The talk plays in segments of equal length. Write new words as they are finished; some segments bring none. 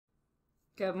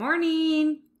Good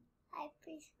morning. Hi,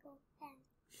 preschool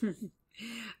friend.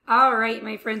 All right,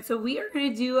 my friends. So we are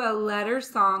going to do a letter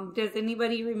song. Does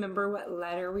anybody remember what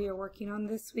letter we are working on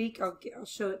this week? I'll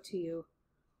show it to you.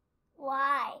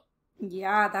 Y.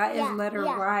 Yeah, that is letter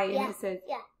Y. And it says,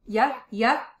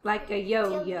 yeah, like a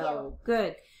yo-yo.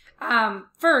 Good.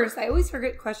 First, I always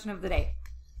forget question of the day.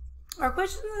 Our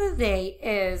question of the day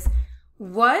is,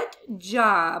 what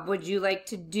job would you like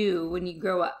to do when you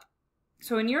grow up?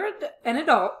 So when you're an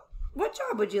adult, what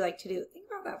job would you like to do? Think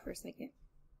about that for a second.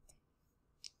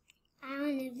 I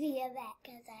want to be a vet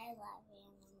because I love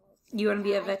animals. You want to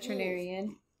be a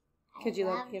veterinarian? Because you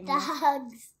love animals?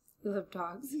 Dogs. You love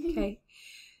dogs, okay.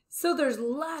 So there's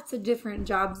lots of different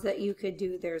jobs that you could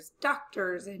do. There's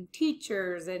doctors and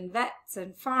teachers and vets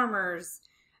and farmers.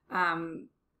 My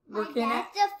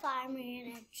dad's a farmer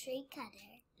and a tree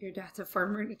cutter. Your dad's a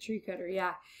farmer and a tree cutter,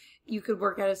 yeah. You could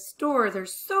work at a store.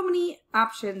 There's so many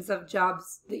options of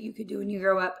jobs that you could do when you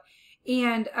grow up.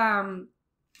 And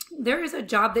there is a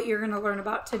job that you're going to learn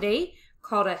about today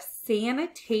called a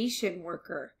sanitation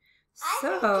worker. I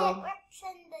think it works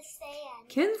in the sand.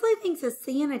 Kinsley thinks a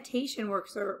sanitation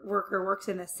worker works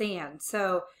in the sand.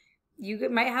 So you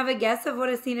might have a guess of what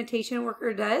a sanitation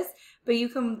worker does, but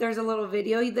there's a little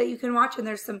video that you can watch, and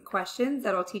there's some questions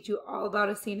that'll teach you all about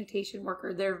a sanitation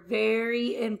worker. They're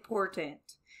very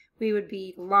important. We would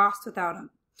be lost without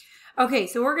them. Okay,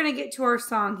 so we're going to get to our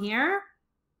song here.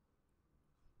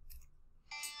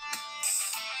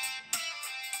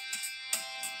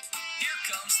 Here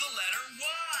comes the letter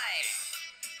Y.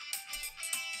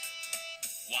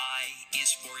 Y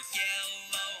is for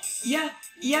yellow.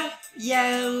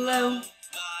 Yellow.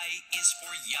 Y is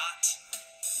for yacht.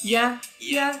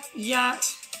 Yacht.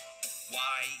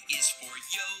 Y is for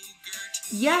yogurt.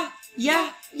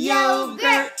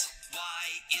 Yogurt. Y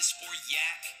is for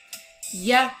yak.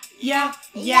 Yak.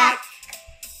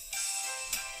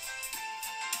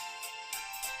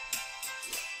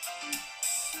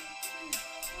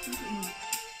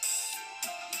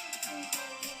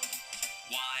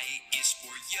 Y is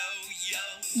for yo-yo.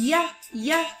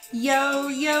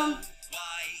 Yo-yo.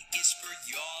 Y is for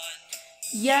yawn.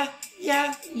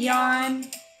 Yawn.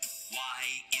 Y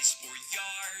is for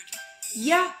yard.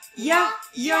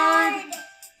 Yard.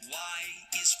 Y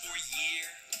is for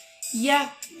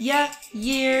year.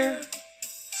 Year.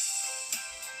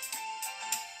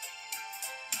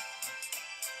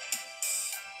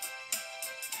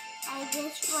 I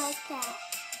just worked out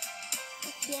a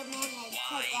few minutes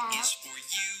Y ago. is for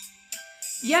you.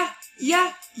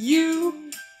 You.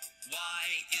 Y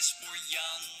is for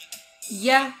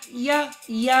young.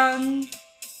 Young.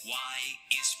 Y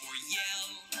is for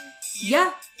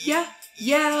yell.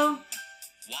 Yell.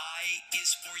 Y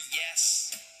is for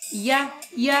yes.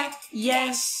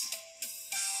 Yes.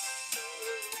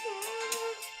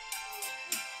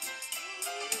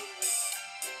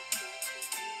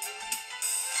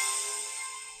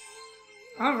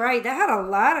 All right, that had a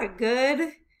lot of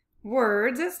good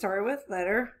words that started with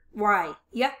letter Y.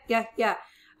 Yeah.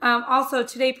 Also,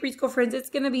 today, preschool friends, it's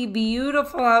going to be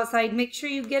beautiful outside. Make sure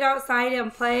you get outside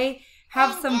and play.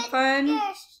 Have some fun.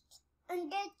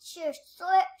 And get your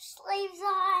short sleeves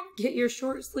on. Get your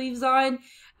short sleeves on.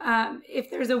 If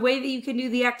there's a way that you can do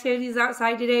the activities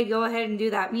outside today, go ahead and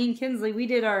do that. Me and Kinsley, we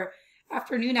did our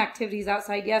afternoon activities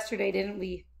outside yesterday, didn't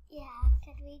we? Yeah,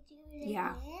 could we do it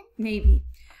Yeah, again? maybe.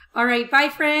 All right, bye,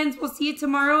 friends. We'll see you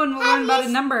tomorrow, and we'll learn about a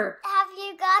number. Have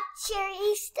you got your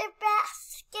Easter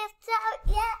baskets out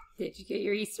yet? Did you get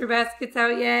your Easter baskets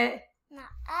out yet? Not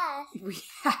us. We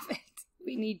haven't.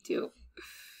 We need to.